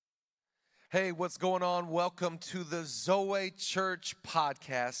Hey, what's going on? Welcome to the Zoe Church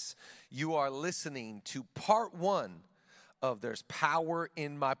podcast. You are listening to part one of There's Power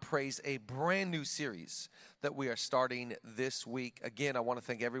in My Praise, a brand new series that we are starting this week. Again, I want to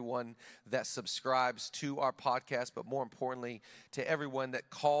thank everyone that subscribes to our podcast, but more importantly, to everyone that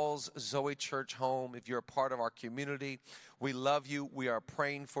calls Zoe Church home. If you're a part of our community, we love you. We are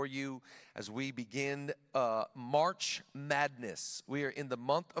praying for you as we begin March Madness. We are in the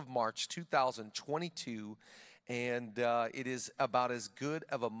month of March 2022. And it is about as good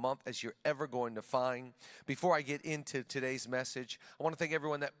of a month as you're ever going to find. Before I get into today's message, I want to thank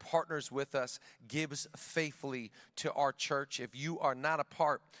everyone that partners with us, gives faithfully to our church. If you are not a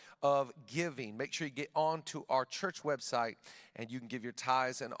part of giving, make sure you get onto our church website and you can give your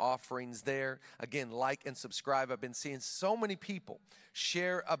tithes and offerings there. Again, like and subscribe. I've been seeing so many people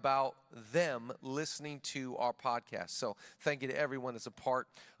share about them listening to our podcast. So thank you to everyone that's a part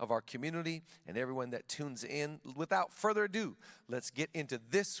of our community and everyone that tunes in. Without further ado, let's get into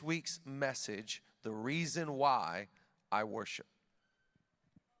this week's message, the reason why I worship.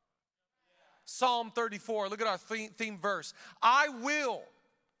 Psalm 34, look at our theme verse. I will.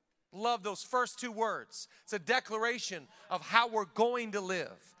 Love those first two words. It's a declaration of how we're going to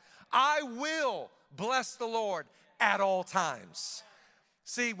live. I will bless the Lord at all times.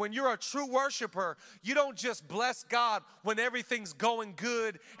 See, when you're a true worshiper, you don't just bless God when everything's going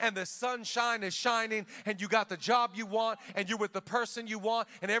good and the sunshine is shining and you got the job you want and you're with the person you want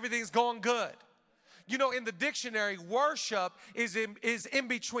and everything's going good. You know, in the dictionary, worship is in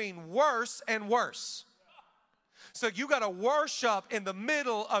between worse and worse. So you got to worship in the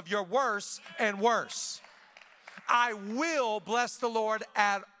middle of your worse and worse. I will bless the Lord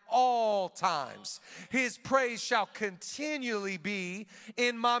at all times. His praise shall continually be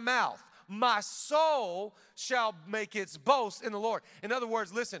in my mouth. My soul shall make its boast in the Lord. In other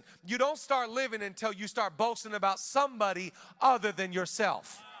words, listen, you don't start living until you start boasting about somebody other than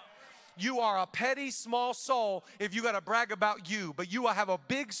yourself. You are a petty, small soul if you got to brag about you, but you will have a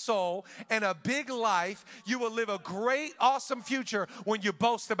big soul and a big life. You will live a great, awesome future when you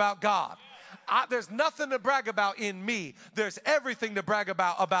boast about God. There's nothing to brag about in me. There's everything to brag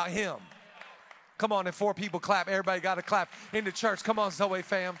about Him. Come on, and 4 people clap. Everybody got to clap in the church. Come on, Zoe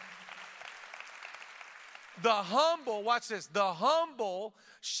fam. The humble, watch this, the humble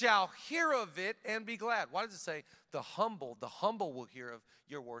shall hear of it and be glad. Why does it say the humble will hear of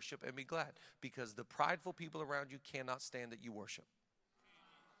your worship and be glad? Because the prideful people around you cannot stand that you worship.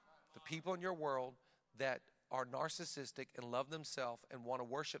 The people in your world that are narcissistic and love themselves and want to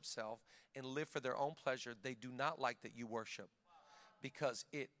worship self and live for their own pleasure, they do not like that you worship because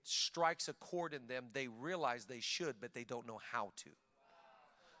it strikes a chord in them. They realize they should, but they don't know how to.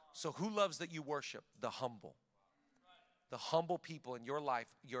 So who loves that you worship? The humble. The humble people in your life,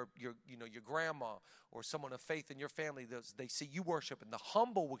 your grandma or someone of faith in your family, they see you worship, and the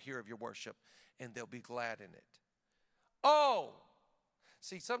humble will hear of your worship, and they'll be glad in it. Oh!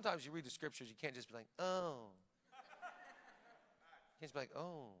 See, sometimes you read the scriptures, you can't just be like, oh. You just be like,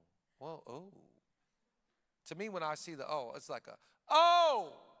 oh, well, oh. To me, when I see the oh, it's like a,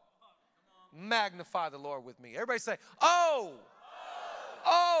 oh! Magnify the Lord with me. Everybody say, oh!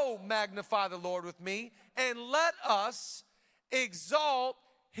 Oh, magnify the Lord with me, and let us exalt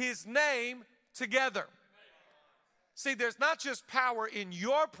His name together. See, there's not just power in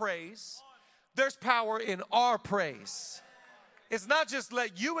your praise, there's power in our praise. It's not just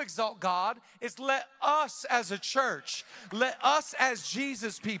let you exalt God, it's let us as a church, let us as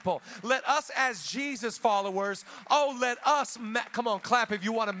Jesus people, let us as Jesus followers, let us, come on, clap if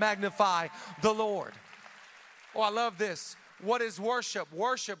you want to magnify the Lord. Oh, I love this. What is worship?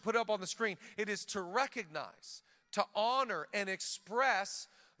 Worship, put up on the screen. It is to recognize, to honor, and express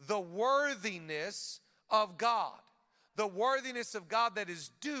the worthiness of God. The worthiness of God that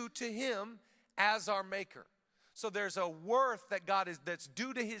is due to Him as our Maker. So there's a worth that God is that's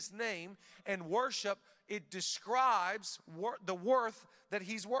due to His name, and worship, it describes the worth that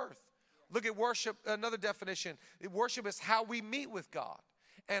He's worth. Look at worship, another definition. Worship is how we meet with God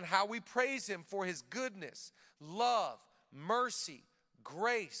and how we praise Him for His goodness, love, mercy,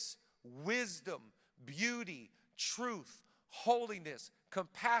 grace, wisdom, beauty, truth, holiness,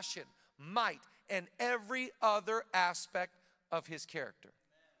 compassion, might, and every other aspect of His character.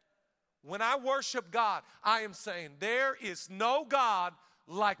 When I worship God, I am saying there is no God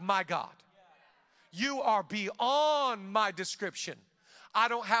like my God. You are beyond my description. I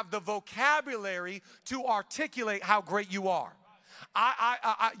don't have the vocabulary to articulate how great you are.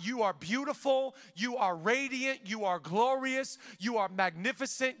 You are beautiful. You are radiant. You are glorious. You are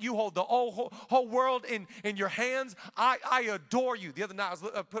magnificent. You hold the whole world in your hands. I adore you. The other night, I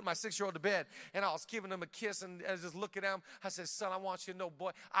was putting my 6-year-old to bed, and I was giving him a kiss, and I was just looking at him. I said, son, I want you to know,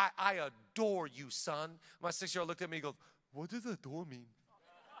 boy, I adore you, son. My 6-year-old looked at me and goes, what does adore mean?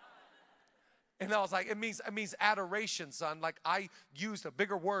 And I was like, it means adoration, son. Like, I used a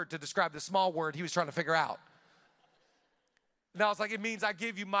bigger word to describe the small word he was trying to figure out. And I was like, it means I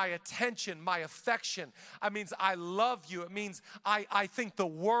give you my attention, my affection. It means I love you. It means I think the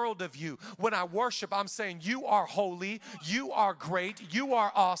world of you. When I worship, I'm saying you are holy, you are great, you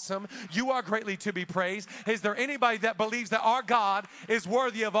are awesome, you are greatly to be praised. Is there anybody that believes that our God is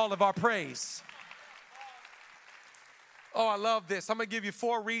worthy of all of our praise? Oh, I love this. I'm going to give you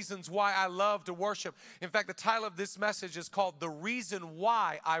 4 reasons why I love to worship. In fact, the title of this message is called The Reason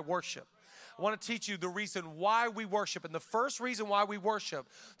Why I Worship. I want to teach you the reason why we worship. And the first reason why we worship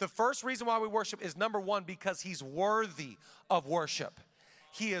is, number 1, because he's worthy of worship.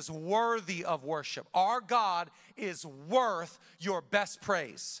 He is worthy of worship. Our God is worth your best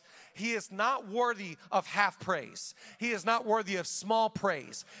praise. He is not worthy of half praise. He is not worthy of small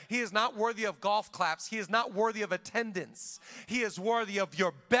praise. He is not worthy of golf claps. He is not worthy of attendance. He is worthy of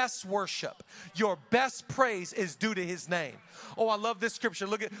your best worship. Your best praise is due to his name. Oh, I love this scripture.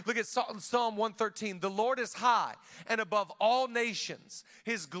 Look at Psalm 113. The Lord is high and above all nations,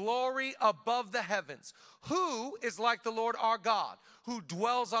 his glory above the heavens. Who is like the Lord our God, who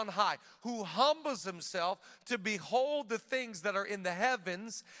dwells on high, who humbles himself to behold the things that are in the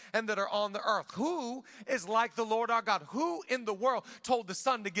heavens and that are on the earth? Who is like the Lord our God? Who in the world told the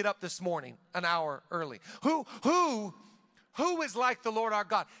sun to get up this morning an hour early? Who is like the Lord our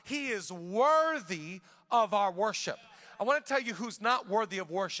God? He is worthy of our worship. I want to tell you who's not worthy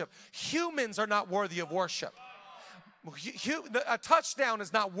of worship. Humans are not worthy of worship. A touchdown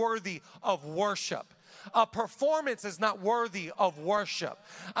is not worthy of worship. A performance is not worthy of worship.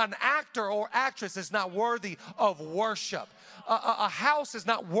 An actor or actress is not worthy of worship. A house is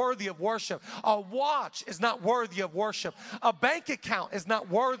not worthy of worship. A watch is not worthy of worship. A bank account is not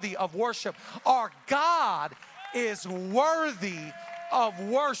worthy of worship. Our God is worthy of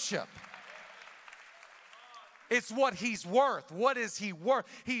worship. It's what he's worth. What is he worth?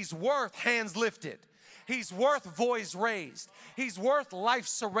 He's worth hands lifted. He's worth voice raised. He's worth life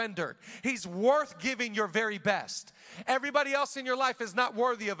surrendered. He's worth giving your very best. Everybody else in your life is not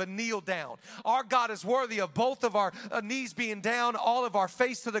worthy of a kneel down. Our God is worthy of both of our knees being down, all of our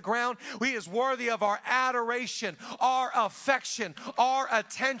face to the ground. He is worthy of our adoration, our affection, our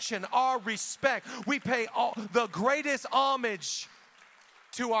attention, our respect. We pay the greatest homage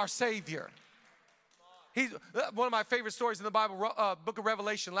to our Savior. He's one of my favorite stories in the Bible, book of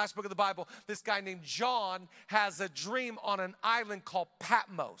Revelation, last book of the Bible. This guy named John has a dream on an island called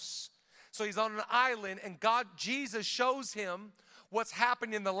Patmos. So he's on an island, and Jesus shows him what's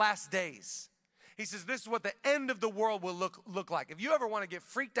happening in the last days. He says, this is what the end of the world will look like. If you ever want to get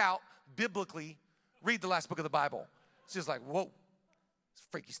freaked out biblically, read the last book of the Bible. It's just like, whoa, it's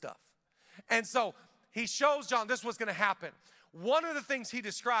freaky stuff. And so he shows John this is what's going to happen. One of the things he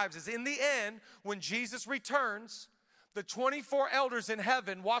describes is in the end, when Jesus returns, the 24 elders in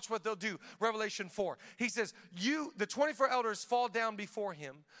heaven, watch what they'll do. Revelation 4. He says, the 24 elders fall down before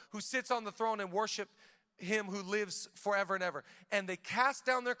him who sits on the throne and worship him who lives forever and ever. And they cast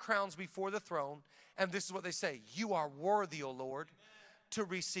down their crowns before the throne. And this is what they say. You are worthy, O Lord, to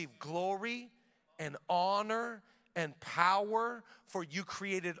receive glory and honor and power, for you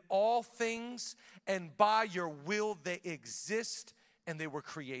created all things, and by your will they exist and they were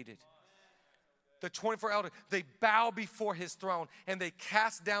created. The 24 elders, they bow before his throne and they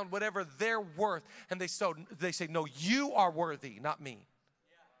cast down whatever they're worth, and they say, no, you are worthy, not me.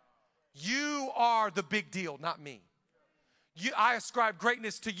 You are the big deal, not me. I ascribe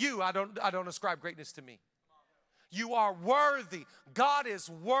greatness to you. I don't ascribe greatness to me. You are worthy. God is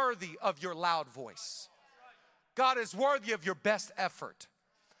worthy of your loud voice. God is worthy of your best effort.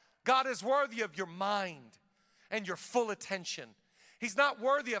 God is worthy of your mind and your full attention. He's not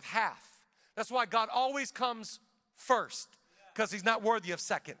worthy of half. That's why God always comes first, because he's not worthy of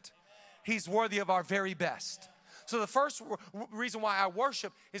second. He's worthy of our very best. So the first reason why I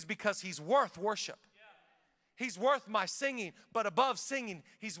worship is because he's worth worship. He's worth my singing, but above singing,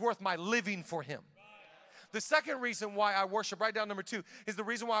 he's worth my living for him. The second reason why I worship, write down number 2, is the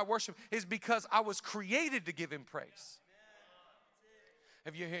reason why I worship is because I was created to give him praise.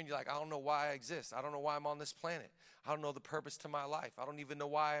 If you're here and you're like, I don't know why I exist. I don't know why I'm on this planet. I don't know the purpose to my life. I don't even know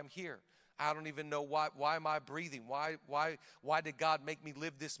why I'm here. I don't even know why am I breathing? Why did God make me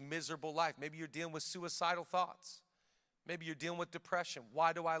live this miserable life? Maybe you're dealing with suicidal thoughts. Maybe you're dealing with depression.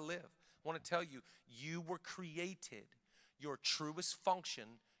 Why do I live? I want to tell you, you were created, your truest function,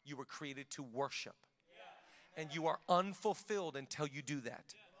 you were created to worship. And you are unfulfilled until you do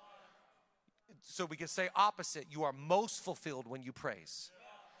that. So we can say opposite. You are most fulfilled when you praise.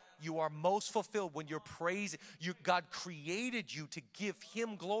 You are most fulfilled when you're praising. God created you to give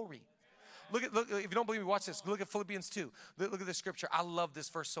him glory. Look, if you don't believe me, watch this. Look at Philippians 2. Look at this scripture. I love this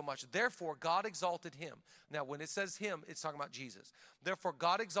verse so much. Therefore, God exalted him. Now, when it says him, it's talking about Jesus. Therefore,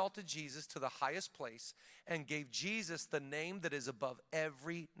 God exalted Jesus to the highest place and gave Jesus the name that is above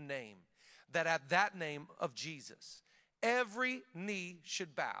every name. That at that name of Jesus, every knee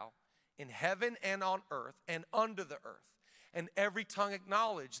should bow in heaven and on earth and under the earth. And every tongue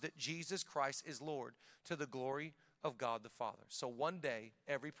acknowledge that Jesus Christ is Lord to the glory of God the Father. So one day,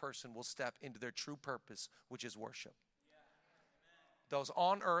 every person will step into their true purpose, which is worship. Those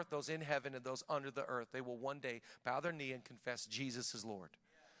on earth, those in heaven, and those under the earth, they will one day bow their knee and confess Jesus is Lord.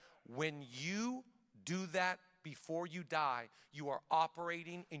 When you do that before you die, you are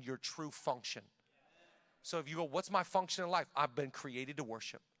operating in your true function. So if you go, what's my function in life? I've been created to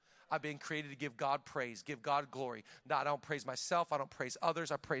worship. I've been created to give God praise, give God glory. No, I don't praise myself. I don't praise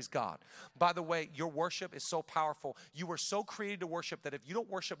others. I praise God. By the way, your worship is so powerful. You were so created to worship that if you don't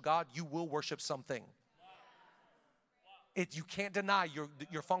worship God, you will worship something. You can't deny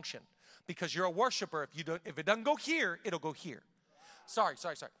your function because you're a worshiper. If it doesn't go here, it'll go here. Sorry.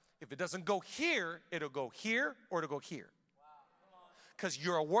 If it doesn't go here, it'll go here or it'll go here. Because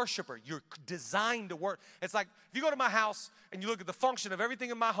you're a worshiper. You're designed to work. It's like if you go to my house and you look at the function of everything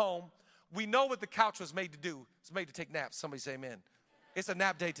in my home, we know what the couch was made to do. It's made to take naps. Somebody say amen. It's a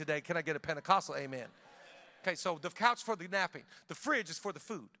nap day today. Can I get a Pentecostal amen? Okay, so the couch for the napping. The fridge is for the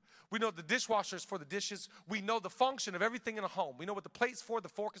food. We know the dishwasher is for the dishes. We know the function of everything in a home. We know what the plate's for, the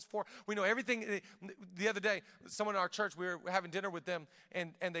fork is for. We know everything. The other day, someone in our church, we were having dinner with them,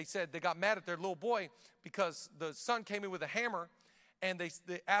 and they said they got mad at their little boy because the son came in with a hammer, and they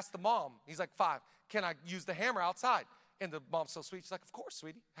asked the mom, he's like 5, can I use the hammer outside? And the mom's so sweet. She's like, of course,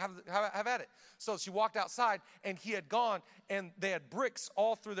 sweetie. Have at it. So she walked outside, and he had gone, and they had bricks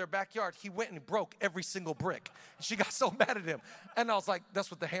all through their backyard. He went and broke every single brick. And she got so mad at him. And I was like,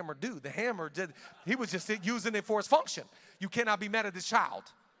 that's what the hammer do. The hammer he was just using it for his function. You cannot be mad at this child.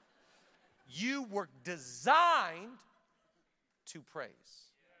 You were designed to praise.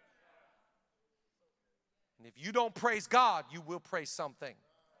 And if you don't praise God, you will praise something.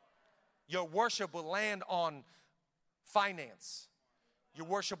 Your worship will land on finance. Your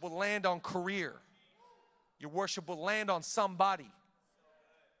worship will land on career. Your worship will land on somebody.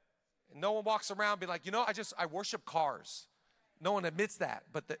 And no one walks around and be like, I worship cars. No one admits that,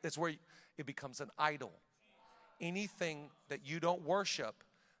 but it's where it becomes an idol. Anything that you don't worship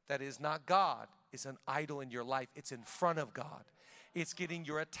that is not God is an idol in your life. It's in front of God. It's getting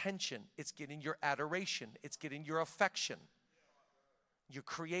your attention. It's getting your adoration. It's getting your affection. You're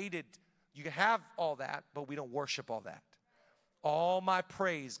created. You have all that, but we don't worship all that. All my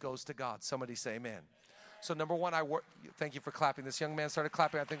praise goes to God. Somebody say amen. So number one, thank you for clapping. This young man started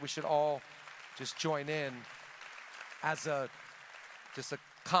clapping. I think we should all just join in as just a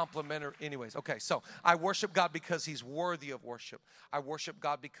complimentary. Anyways, okay, so I worship God because he's worthy of worship. I worship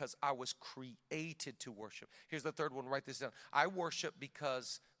God because I was created to worship. Here's the third one. Write this down. I worship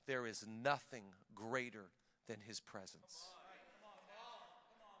because there is nothing greater than his presence.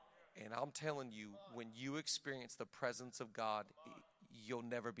 And I'm telling you, when you experience the presence of God, you'll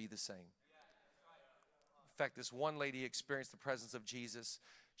never be the same. In fact, this one lady experienced the presence of Jesus.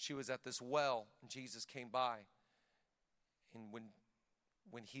 She was at this well, and Jesus came by. And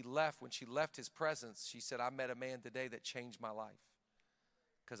when she left his presence, she said, I met a man today that changed my life.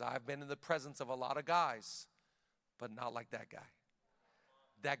 Because I've been in the presence of a lot of guys, but not like that guy.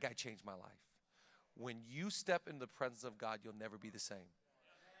 That guy changed my life. When you step in the presence of God, you'll never be the same.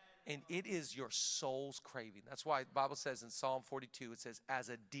 And it is your soul's craving. That's why the Bible says in Psalm 42, it says, as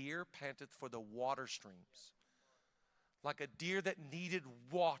a deer panteth for the water streams, like a deer that needed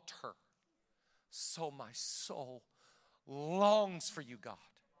water, so my soul longs for you, God.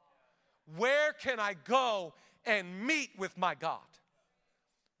 Where can I go and meet with my God?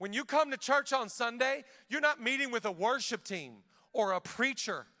 When you come to church on Sunday, you're not meeting with a worship team or a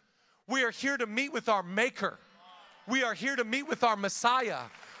preacher. We are here to meet with our Maker. We are here to meet with our Messiah.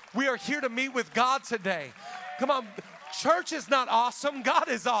 We are here to meet with God today. Come on, church is not awesome. God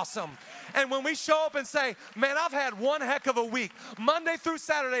is awesome. And when we show up and say, man, I've had one heck of a week. Monday through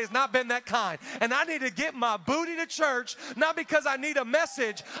Saturday has not been that kind. And I need to get my booty to church, not because I need a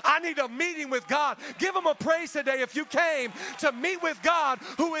message. I need a meeting with God. Give him a praise today if you came to meet with God,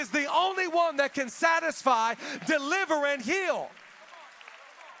 who is the only one that can satisfy, deliver, and heal.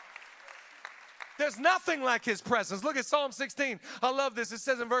 There's nothing like his presence. Look at Psalm 16. I love this. It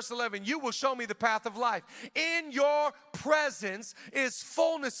says in verse 11, you will show me the path of life. In your presence is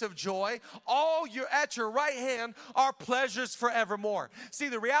fullness of joy. At your right hand are pleasures forevermore. See,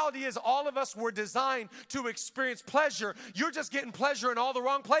 the reality is all of us were designed to experience pleasure. You're just getting pleasure in all the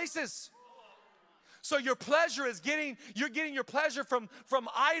wrong places. So your pleasure is you're getting your pleasure from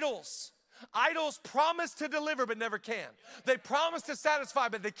idols. Idols promise to deliver but never can. They promise to satisfy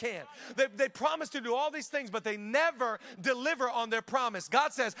but they can't. They promise to do all these things but they never deliver on their promise.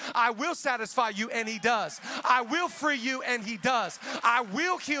 God says, I will satisfy you, and he does. I will free you, and he does. I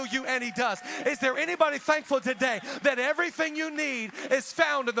will heal you, and he does. Is there anybody thankful today that everything you need is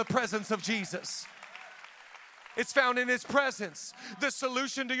found in the presence of Jesus? It's found in his presence. The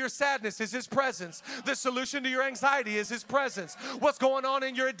solution to your sadness is his presence. The solution to your anxiety is his presence. What's going on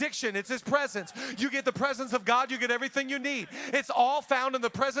in your addiction? It's his presence. You get the presence of God, you get everything you need. It's all found in the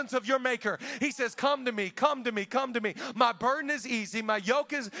presence of your maker. He says, come to me, come to me, come to me. My burden is easy. My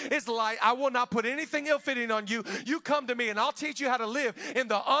yoke is light. I will not put anything ill-fitting on you. You come to me and I'll teach you how to live in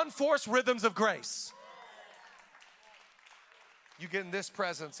the unforced rhythms of grace. You get in this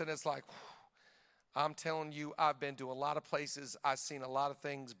presence and it's like, I'm telling you, I've been to a lot of places. I've seen a lot of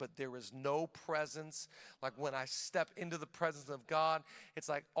things, but there is no presence. Like when I step into the presence of God, it's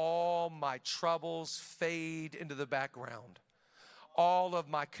like all my troubles fade into the background. All of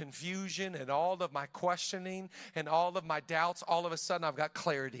my confusion and all of my questioning and all of my doubts, all of a sudden I've got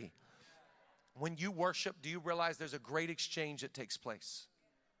clarity. When you worship, do you realize there's a great exchange that takes place?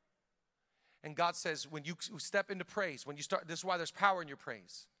 And God says, when you step into praise, when you start, this is why there's power in your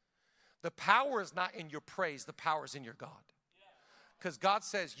praise. The power is not in your praise. The power is in your God. Because God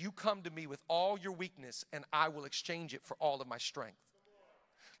says, you come to me with all your weakness, and I will exchange it for all of my strength.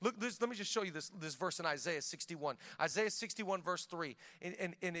 Look, let me just show you this verse in Isaiah 61. Isaiah 61, verse 3.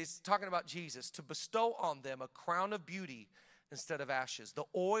 And it's talking about Jesus. To bestow on them a crown of beauty instead of ashes, the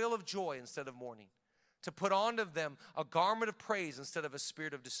oil of joy instead of mourning. To put onto them a garment of praise instead of a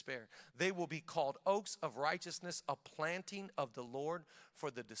spirit of despair. They will be called oaks of righteousness, a planting of the Lord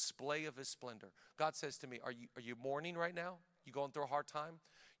for the display of his splendor. God says to me, are you mourning right now? You going through a hard time?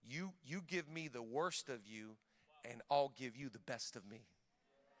 You give me the worst of you, and I'll give you the best of me.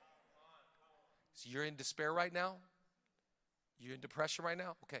 So you're in despair right now? You're in depression right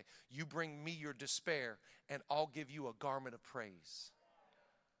now? Okay. You bring me your despair, and I'll give you a garment of praise.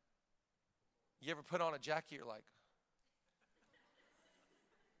 You ever put on a jacket, you're like,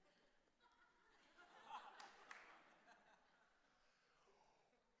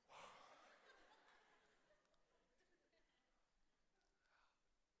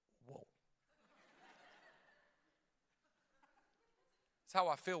 whoa. That's how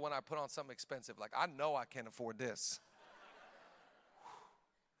I feel when I put on something expensive. Like, I know I can't afford this.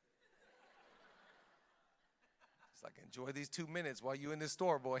 Like, enjoy these 2 minutes while you're in this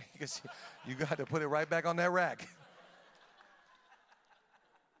store, boy, because you got to put it right back on that rack. He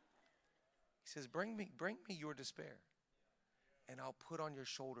says, bring me your despair, and I'll put on your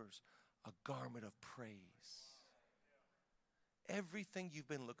shoulders a garment of praise. Everything you've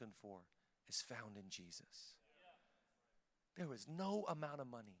been looking for is found in Jesus. There is no amount of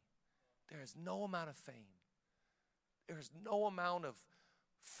money. There is no amount of fame. There is no amount of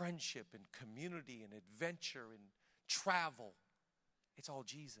friendship and community and adventure and travel. It's all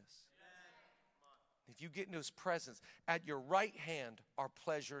Jesus. If you get into his presence, at your right hand are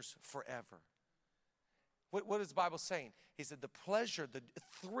pleasures forever. What is the Bible saying? He said the pleasure, the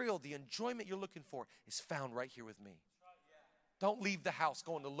thrill, the enjoyment you're looking for is found right here with me. Don't leave the house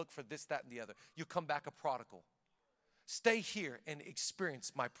going to look for this, that, and the other. You come back a prodigal. Stay here and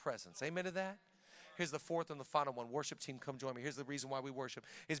experience my presence. Amen to that? Here's the fourth and the final one. Worship team, come join me. Here's the reason why we worship.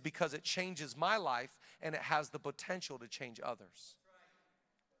 Is because it changes my life and it has the potential to change others.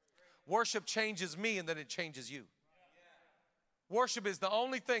 Worship changes me and then it changes you. Worship is the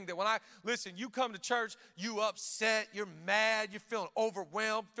only thing that when you come to church, you upset, you're mad, you're feeling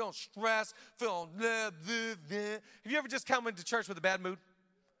overwhelmed, feeling stressed, feeling blah, blah, blah. Have you ever just come into church with a bad mood?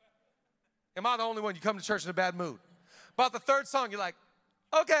 Am I the only one you come to church in a bad mood? About the third song, you're like,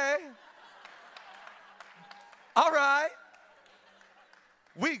 okay. All right.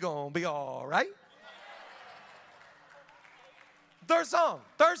 We gonna be all right. Third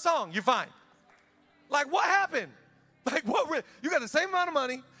song, you're fine. Like, what happened? Like, what? You got the same amount of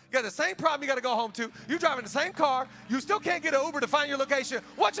money. You got the same problem you got to go home to. You're driving the same car. You still can't get an Uber to find your location.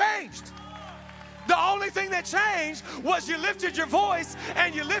 What changed? The only thing that changed was you lifted your voice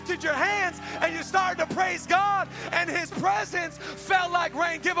and you lifted your hands and you started to praise God, and his presence felt like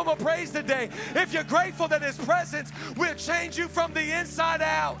rain. Give him a praise today. If you're grateful that his presence will change you from the inside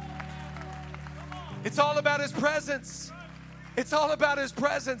out. It's all about his presence. It's all about his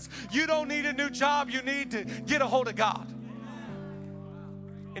presence. You don't need a new job. You need to get a hold of God.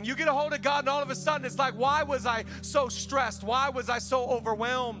 And you get a hold of God, and all of a sudden it's like, why was I so stressed? Why was I so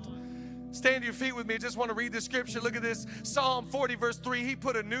overwhelmed? Stand to your feet with me. I just want to read the scripture. Look at this. Psalm 40 verse 3. He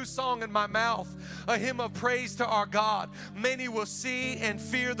put a new song in my mouth, a hymn of praise to our God. Many will see and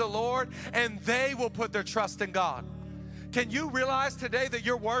fear the Lord, and they will put their trust in God. Can you realize today that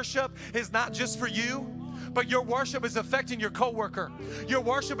your worship is not just for you, but your worship is affecting your coworker. Your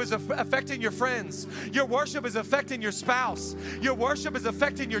worship is affecting your friends. Your worship is affecting your spouse. Your worship is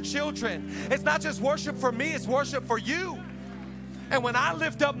affecting your children. It's not just worship for me, it's worship for you. And when I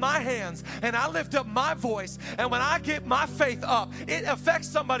lift up my hands and I lift up my voice and when I get my faith up, it affects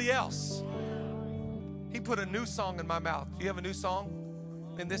somebody else. He put a new song in my mouth. Do you have a new song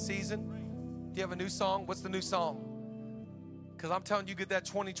in this season? Do you have a new song? What's the new song? Because I'm telling you, get that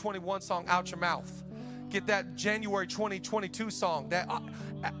 2021 song out your mouth. Get that January 2022 song, that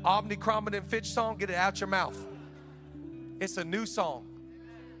Omnicron and Fitch song, get it out your mouth. It's a new song.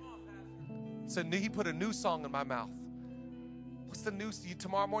 He put a new song in my mouth. What's the news?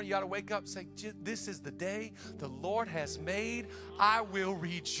 Tomorrow morning you got to wake up and say, this is the day the Lord has made. I will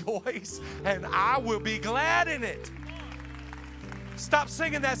rejoice and I will be glad in it. Stop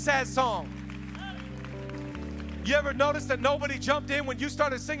singing that sad song. You ever notice that nobody jumped in when you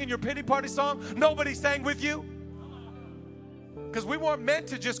started singing your pity party song? Nobody sang with you? Because we weren't meant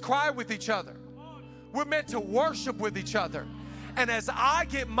to just cry with each other. We're meant to worship with each other. And as I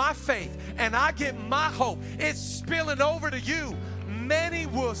get my faith and I get my hope, it's spilling over to you. Many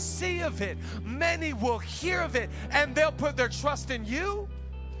will see of it. Many will hear of it. And they'll put their trust in you.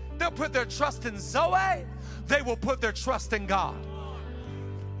 They'll put their trust in Zoe. They will put their trust in God.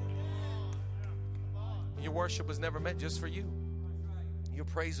 Your worship was never meant just for you. Your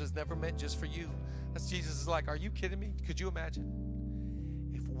praise was never meant just for you. That's Jesus is like, are you kidding me? Could you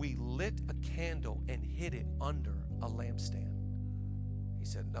imagine if we lit a candle and hid it under a lampstand? He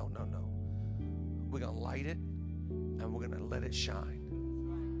said, no. We're going to light it and we're going to let it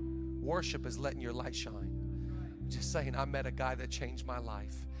shine. Worship is letting your light shine. Just saying, I met a guy that changed my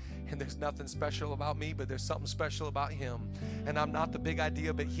life. And there's nothing special about me, but there's something special about him. And I'm not the big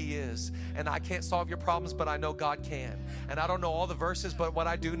idea, but he is. And I can't solve your problems, but I know God can. And I don't know all the verses, but what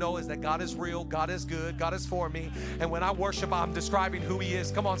I do know is that God is real, God is good, God is for me. And when I worship, I'm describing who he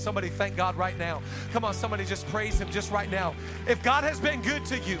is. Come on, somebody thank God right now. Come on, somebody just praise him just right now. If God has been good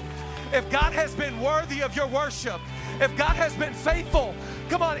to you, if God has been worthy of your worship, if God has been faithful,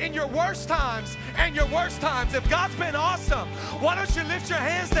 come on, in your worst times and your worst times, if God's been awesome, why don't you lift your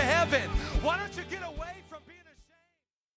hands to heaven? Why don't you give